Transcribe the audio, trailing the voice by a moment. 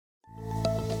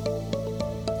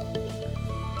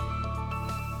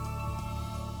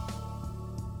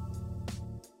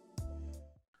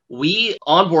We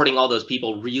onboarding all those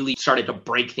people really started to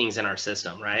break things in our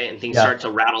system, right? And things Yeah. start to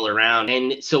rattle around.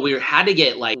 And so we had to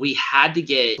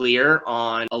get clear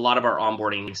on a lot of our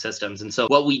onboarding systems. And so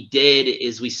what we did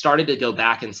is we started to go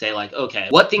back and say like, okay,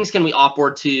 what things can we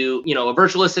offboard to, a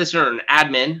virtual assistant or an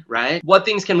admin, right? What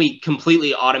things can we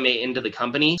completely automate into the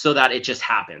company so that it just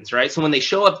happens, right? So when they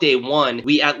show up day one,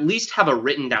 we at least have a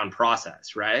written down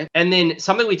process, right? And then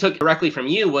something we took directly from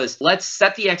you was let's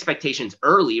set the expectations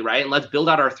early, right? And let's build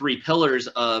out our 3 pillars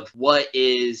of what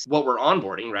we're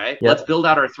onboarding, right? Yep. Let's build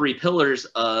out our 3 pillars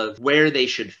of where they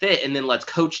should fit, and then let's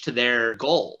coach to their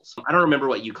goals. I don't remember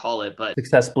what you call it, but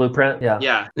success blueprint. Yeah.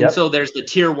 Yeah. And Yep. so there's the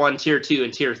tier 1, tier 2,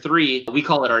 and tier 3. We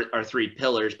call it our 3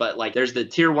 pillars, but like there's the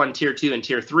tier 1, tier 2, and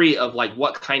tier 3 of like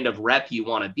what kind of rep you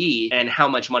want to be and how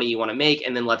much money you want to make.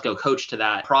 And then let's go coach to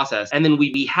that process. And then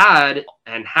we had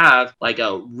and have like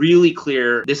a really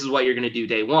clear, this is what you're going to do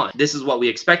day 1. This is what we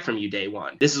expect from you day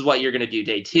 1. This is what you're going to do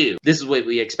day 2. This is what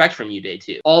we expect from you day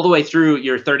 2. All the way through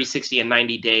your 30, 60, and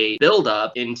 90 day build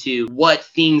up into what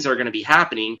things are going to be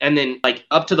happening. And then like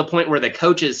up to the point where the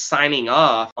coach is signing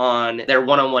off on their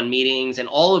one-on-one meetings and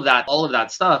all of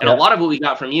that stuff. And Yep. A lot of it we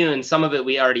got from you and some of it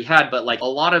we already had, but like a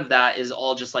lot of that is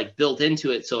all just like built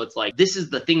into it. So it's like, this is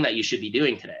the thing that you should be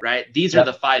doing today, right? These Yep.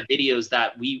 are the 5 videos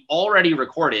that we already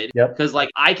recorded. Yep. Because like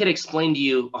I could explain to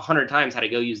you 100 times how to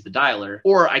go use the dialer,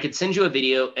 or I could send you a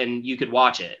video and you could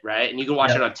watch it, right? And you can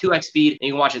watch Yep. it on 2x speed and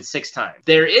you can watch it 6 times.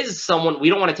 There is someone, we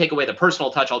don't want to take away the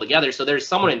personal touch altogether. So there's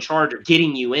someone in charge of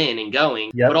getting you in and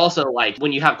going, Yep. but also like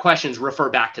when you have questions, refer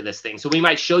back to this thing. So we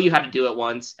might show you how to do it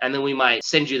once, and then we might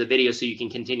send you the video so you can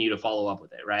continue to follow up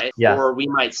with it, right? Yeah. Or we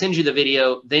might send you the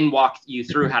video, then walk you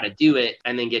through how to do it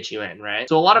and then get you in, right?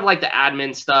 So a lot of like the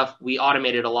admin stuff, we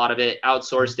automated a lot of it,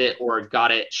 outsourced it, or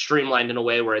got it streamlined in a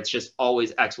way where it's just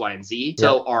always X, Y, and Z.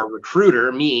 So our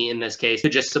recruiter, me in this case,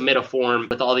 could just submit a form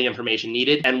with all the information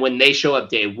needed. And when they show up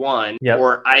day 1,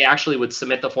 or I actually would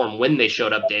submit the form when they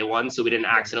showed up day 1, so we didn't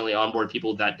accidentally onboard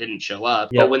people that didn't show up.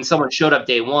 But when someone showed up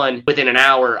day 1, within an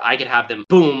hour, I could have them,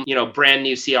 boom, brand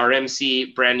new CRM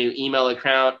seat, brand new email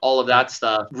account, all of that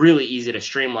stuff. Really easy to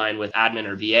streamline with admin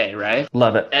or VA, right?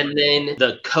 Love it. And then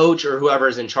the coach or whoever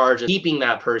is in charge of keeping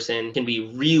that person can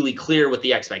be really clear with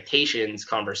the expectations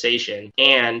conversation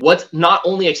and what's not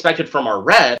only expected from our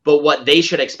rep, but what they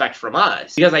should expect from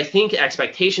us. Because I think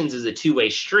expectations is a two-way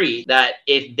street, that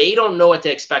if they don't know what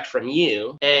to expect from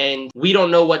you and we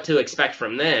don't know what to expect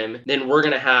from them, then we're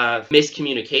going to have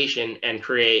miscommunication and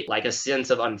create like a sense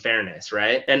of unfairness,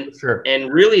 right? And Sure.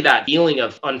 And really that feeling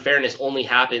of unfairness only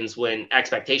happens when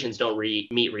expectations don't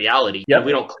meet reality. Yep. If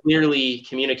we don't clearly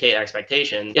communicate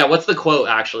expectations. Yeah, what's the quote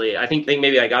actually? I think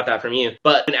maybe I got that from you.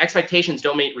 But when expectations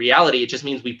don't meet reality, it just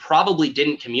means we probably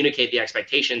didn't communicate the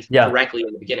expectations correctly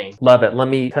in the beginning. Love it. Let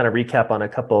me kind of recap on a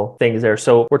couple things there.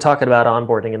 So we're talking about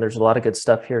onboarding and there's a lot of good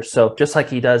stuff here. So just like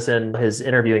he does in his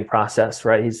interviewing process,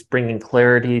 right? He's bringing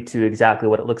clarity to exactly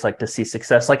what it looks like to see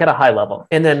success, like at a high level.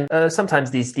 And then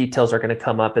sometimes these details are going to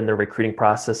come up in the recruiting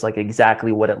process, like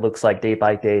exactly what it looks like day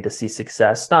by day to see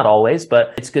success. Not always,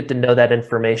 but it's good to know that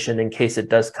information in case it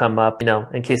does come up,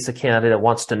 in case the candidate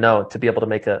wants to know to be able to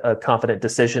make a confident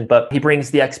decision. But he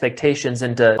brings the expectations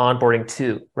into onboarding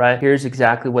too, right? Here's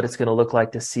exactly what it's going to look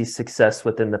like to see success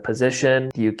within the position.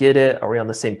 Do you get it? Are we on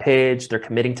the same page? They're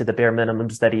committing to the bare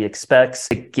minimums that he expects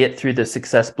to get through the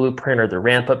success blueprint or the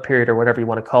ramp up period or whatever you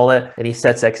want to call it. And he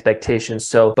sets expectations.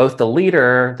 So both the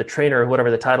leader, the trainer,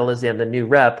 whatever the title is, and the new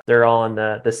rep, they're all on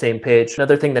the same page.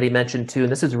 Another thing that he mentioned too,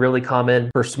 and this is really common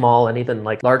for small and even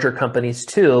like larger companies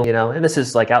too, and this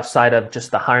is like outside of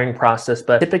just the hiring process,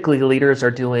 but typically leaders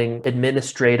are doing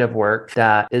administrative work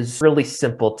that is really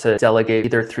simple to delegate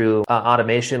either through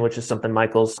automation, which is something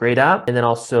Michael's great at, and then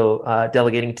also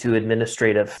delegating to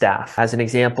administrative staff. As an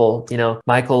example,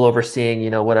 Michael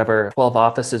overseeing, whatever 12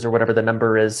 offices or whatever the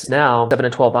number is now, 7 to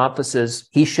 12 offices,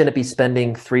 he shouldn't be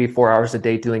spending 3-4 hours a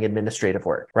day doing administrative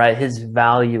work, right? His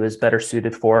value is better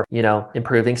suited for,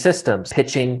 improving systems,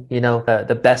 pitching,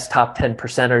 the best top 10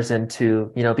 percenters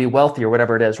into, be wealthy or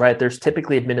whatever it is, right? There's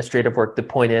typically administrative work. The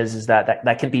point is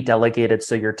that can be delegated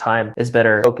so your time is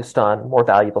better focused on more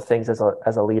valuable things as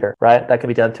a leader, right? That can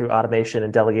be done through automation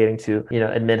and delegating to,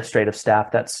 administrative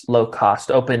staff that's low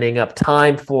cost, opening up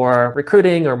time for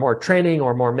recruiting or more training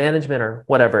or more management or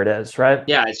whatever it is, right?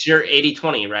 Yeah, it's your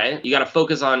 80-20, right? You got to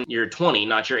focus on your 20,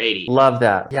 not your 80. Love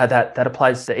that. Yeah, that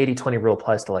applies. The 80-20 rule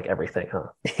applies to like everything, huh?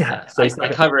 Yeah. So I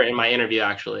cover it in my interview,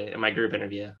 actually, in my group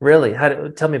interview. Really?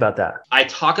 Tell me about that. I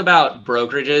talk about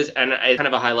brokerages, and it's kind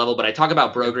of a high level, but I talk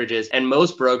about brokerages, and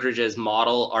most brokerages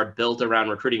model are built around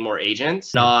recruiting more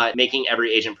agents, not making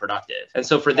every agent productive. And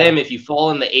so for them, if you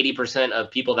fall in the 80%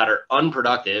 of people that are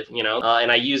unproductive,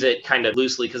 and I use it kind of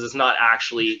loosely because it's not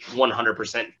actually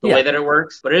 100% the way that it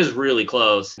works, but it is really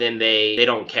close, then they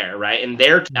don't care, right? And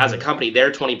as a company,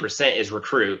 their 20% is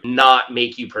recruit, not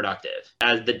make you productive.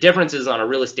 As the difference is on a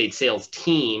real estate sales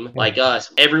team like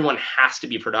us, everyone has to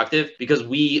be productive because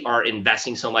we are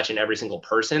investing so much in every single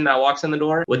person that walks in the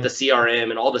door with the CRM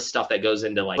and all the stuff that goes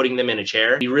into like putting them in a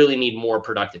chair. You really need more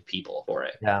productive people for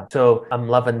it. Yeah. So I'm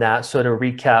loving that. So to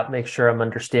recap, make sure I'm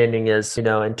understanding is,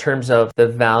 in terms of the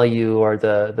value or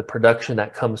the production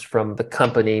that comes from the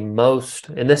company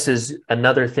and this is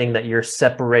another thing that you're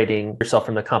separating yourself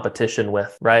from the competition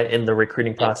with, right? In the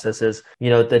recruiting process is,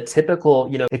 the typical,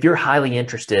 if you're highly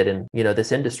interested in,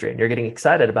 this industry and you're getting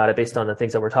excited about it based on the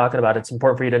things that we're talking about, it's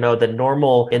important for you to know the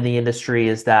normal in the industry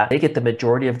is that they get the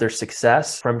majority of their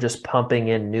success from just pumping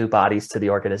in new bodies to the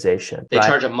organization. They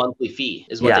charge a monthly fee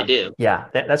is what they do. Yeah.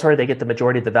 That's where they get the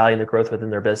majority of the value and the growth within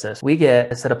their business. We get,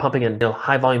 instead of pumping in,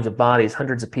 high volumes of bodies,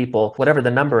 hundreds of people, whatever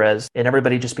the number is, and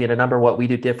everybody just being a number, what we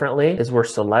do differently is we're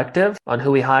selective on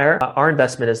who we hire. Our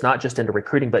investment is not just into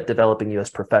recruiting, but developing you as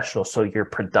professionals so you're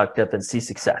productive and see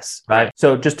success, right?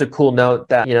 So just a cool note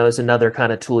that, is another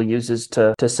kind of tool he uses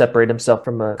to separate himself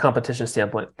from a competition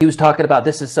standpoint. He was talking about,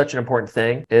 this is such an important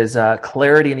thing, is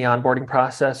clarity in the onboarding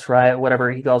process, right?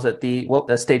 Whatever he calls it, the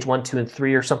stage 1, 2, and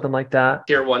 3 or something like that.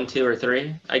 Tier 1, 2, or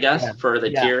 3, I guess, for the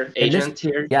tier agents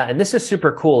here. Yeah. And this is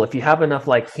super cool. If you have enough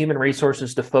like human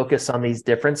resources to focus on these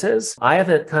differences, I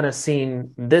haven't kind of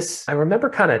seen this. I remember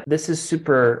this is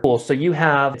super cool. So you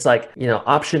have, it's like,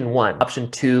 option 1, option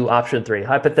 2, option 3.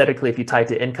 Hypothetically, if you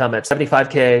typed it income at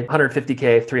 75K,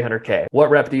 150K, 300K, what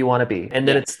rep do you want to be? And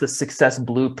then it's the success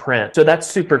blueprint. So that's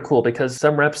super cool because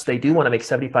some reps, they do want to make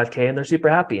 75K and they're super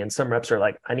happy. And some reps are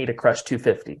like, I need to crush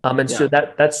 250. So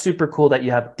that's super cool that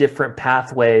you have different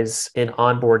pathways in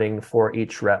onboarding for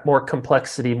each rep. More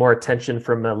complexity, more attention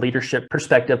from a leadership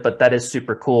perspective, but that is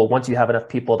super cool once you have enough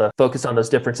people to focus on those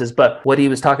differences. But what he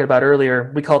was talking about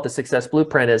earlier, we call it the success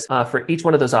blueprint, is for each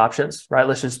one of those options, right?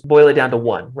 Let's just boil it down to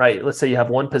one, right? Let's say you have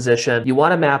one position. You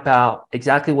want to map out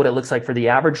exactly what it looks like for the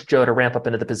average Joe to ramp up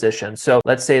into the position. So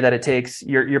let's say that it takes,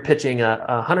 you're pitching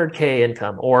a 100K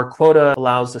income, or quota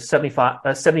allows a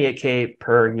 78K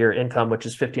per year income, which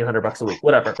is $1,500 a week,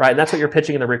 whatever, right? And that's what you're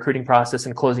pitching in the recruiting process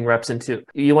and closing reps into.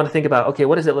 You want to think about, okay,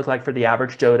 what does it look like for the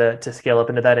average Joe to scale up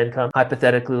into that income?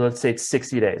 Hypothetically, let's say it's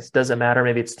 60 days. Doesn't matter.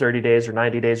 Maybe it's 30 days or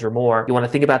 90 days or more. You want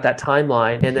to think about that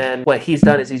timeline. And then what he's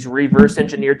done is he's reverse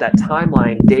engineered that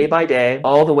timeline day by day,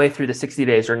 all the way through the 60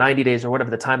 days or 90 days or whatever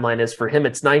the timeline is. For him,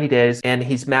 it's 90 days. And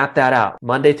he's mapped that out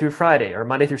Monday through Friday or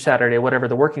Monday through Saturday, whatever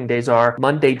the working days are.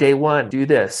 Monday, day 1, do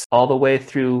this all the way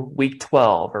through week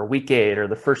 12 or week 8 or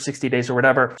the first 60 days or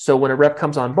whatever. So when a rep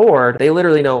comes on board, they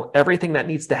literally know everything that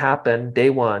needs to happen day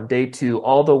 1, day 2,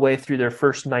 all the way through their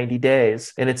first 90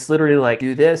 days. And it's literally like,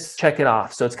 do this, check it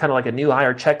off. So it's kind of like a new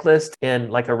hire checklist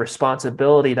and like a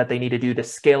responsibility that they need to do to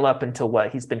scale up into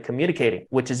what he's been communicating,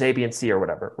 which is A, B, and C or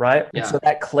whatever, right? Yeah. And so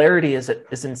that clarity is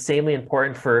insanely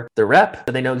important for the rep,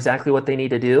 so they know exactly what they need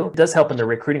to do. It does help in the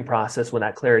recruiting process when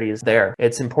that clarity is there.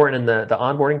 It's important in the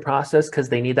onboarding process because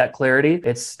they need that clarity.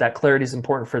 That clarity is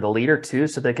important for the leader too,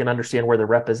 so they can understand where the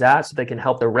rep is at, so they can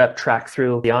help the rep track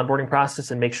through the onboarding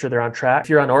process and make sure they're on track. If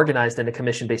you're unorganized in a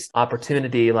commission-based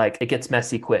opportunity, like it gets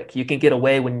messy quick. You can get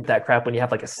away when you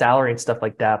have like a salary and stuff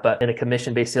like that, but in a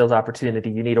commission-based sales opportunity,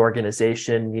 you need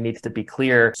organization, you need to be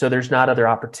clear. So there's not other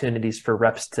opportunities for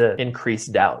reps to increase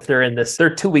doubt. If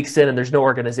they're 2 weeks in and there's no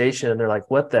organization and they're like,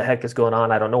 what the heck is going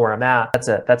on? I don't know where I'm at.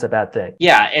 That's a bad thing.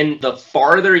 Yeah. And the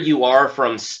farther you are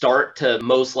from start to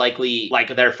most likely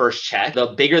like their first check, the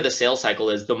bigger the sales cycle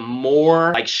is, the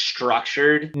more like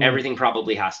structured everything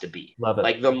probably has to be. Love it.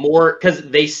 Like the more, because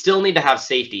they still need to have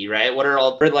safety, right? What are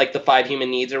like the 5 human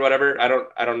needs or whatever? I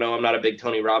don't know. I'm not a big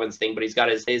Tony Robbins thing, but he's got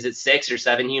is it 6 or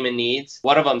 7 human needs?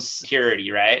 One of them's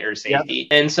security, right? Or safety.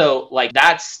 Yep. And so like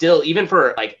that's still, even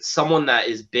for like someone that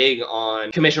is big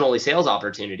on commission only sales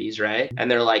opportunities, right? And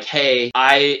they're like, hey,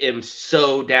 I am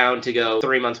so down to go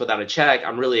 3 months without a check.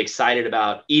 I'm really excited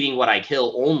about eating what I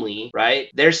kill only, right?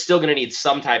 They're still going to need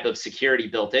some type of security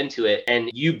built into it. And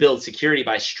you build security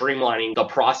by streamlining the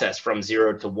process from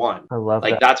 0 to 1. I love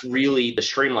like that. That's really the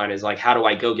streamline, is like, how do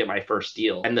I go get my first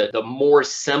deal? And the more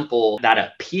simple that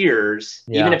appears,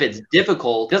 even if it's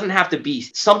difficult, doesn't have to be,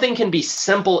 something can be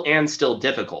simple and still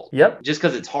difficult. Yep. Just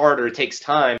because it's hard or it takes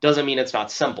time doesn't mean it's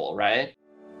not simple, right?